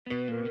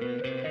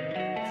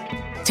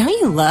Don't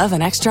you love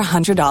an extra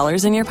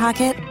 $100 in your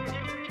pocket?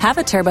 Have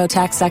a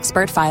TurboTax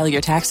expert file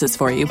your taxes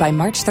for you by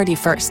March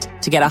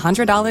 31st to get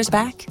 $100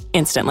 back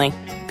instantly.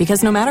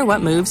 Because no matter what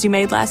moves you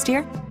made last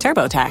year,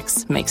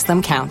 TurboTax makes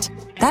them count.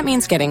 That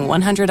means getting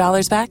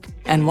 $100 back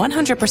and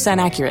 100%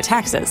 accurate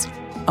taxes,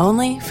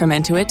 only from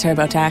Intuit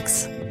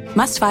TurboTax.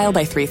 Must file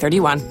by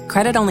 3/31.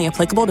 Credit only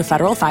applicable to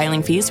federal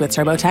filing fees with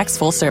TurboTax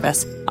full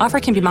service. Offer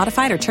can be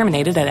modified or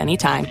terminated at any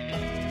time.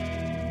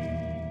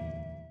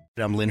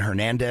 I'm Lynn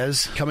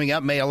Hernandez. Coming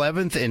up May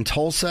 11th in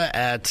Tulsa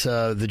at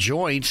The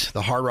Joint,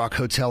 the Hard Rock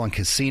Hotel and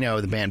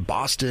Casino, the band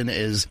Boston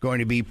is going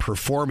to be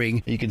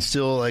performing. You can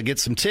still get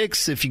some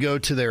tickets if you go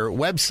to their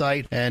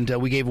website, and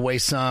we gave away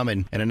some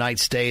and a night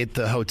stay at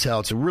the hotel.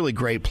 It's a really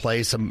great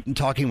place. I'm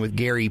talking with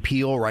Gary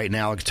Pihl right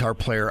now, a guitar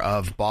player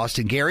of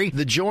Boston. Gary,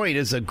 The Joint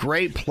is a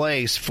great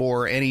place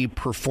for any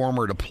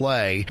performer to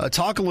play.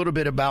 Talk a little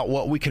bit about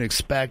what we can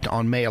expect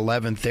on May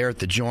 11th there at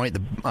The Joint.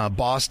 The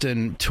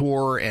Boston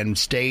tour and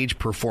stage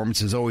performance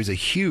is always a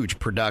huge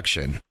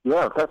production.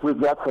 Yeah, in fact, we've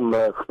got some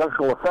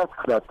special effects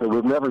that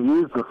we've never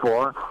used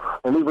before,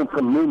 and even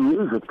some new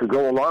music to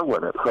go along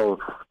with it. So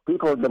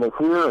people are going to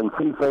hear and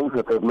see things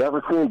that they've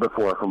never seen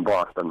before from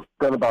Boston.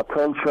 Done about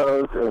 10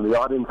 shows, and the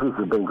audiences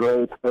have been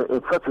great.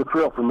 It's such a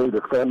thrill for me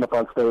to stand up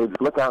on stage,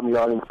 look out in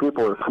the audience,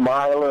 people are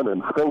smiling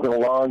and singing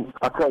along.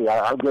 I tell you,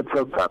 I get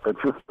choked up. It's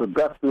just the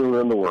best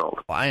feeling in the world.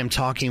 I am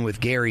talking with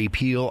Gary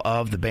Pihl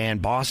of the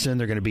band Boston.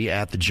 They're going to be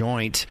at The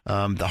Joint,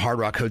 the Hard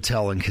Rock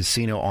Hotel and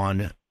Casino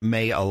on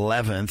May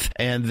 11th.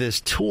 And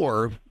this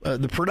tour,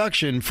 the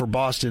production for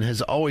Boston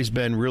has always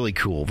been really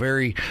cool,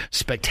 very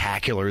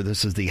spectacular.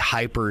 This is the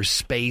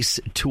Hyperspace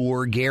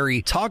Tour.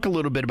 Gary, talk a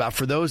little bit about,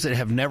 for those that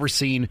have never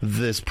seen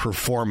this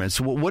performance,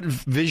 what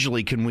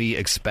visually can we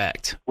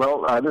expect?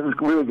 Well, this is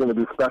really going to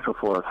be special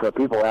for us.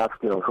 People ask,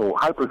 so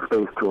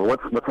Hyperspace Tour,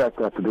 what's that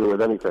got to do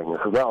with anything?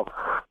 I said, well,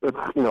 it's,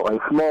 a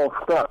small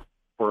step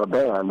for a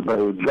band, but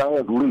a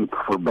giant leap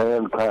for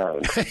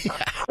mankind.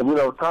 Yeah. And,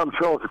 Tom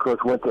Scholz, of course,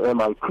 went to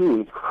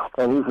MIT,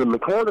 and he's a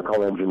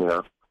mechanical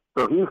engineer.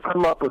 So he's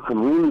come up with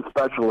some really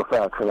special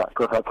effects, and of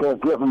course I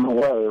can't give them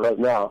away right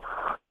now.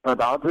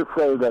 But I'll just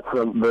say that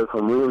there's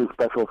some really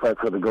special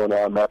effects that are going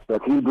on that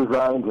he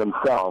designed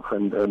himself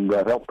and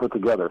helped put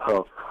together.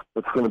 So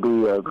it's going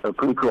to be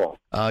pretty cool.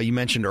 You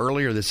mentioned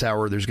earlier this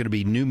hour there's going to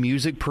be new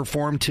music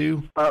performed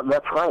too?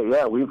 That's right,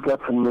 yeah. We've got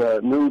some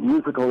new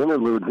musical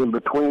interludes in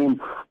between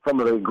some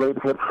of the great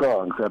hit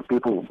songs that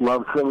people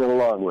love singing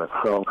along with.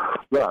 So,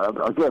 yeah,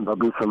 again, there'll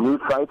be some new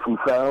sights and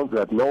sounds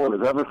that no one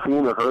has ever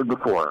seen or heard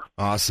before.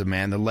 Awesome,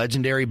 man. The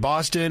legendary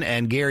Boston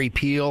and Gary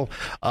Pihl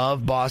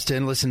of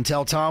Boston. Listen,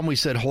 tell Tom we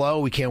said hello.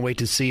 We can't wait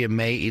to see him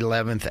May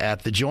 11th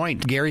at The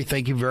Joint. Gary,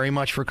 thank you very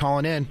much for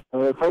calling in.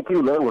 Thank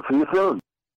you, man. We'll see you soon.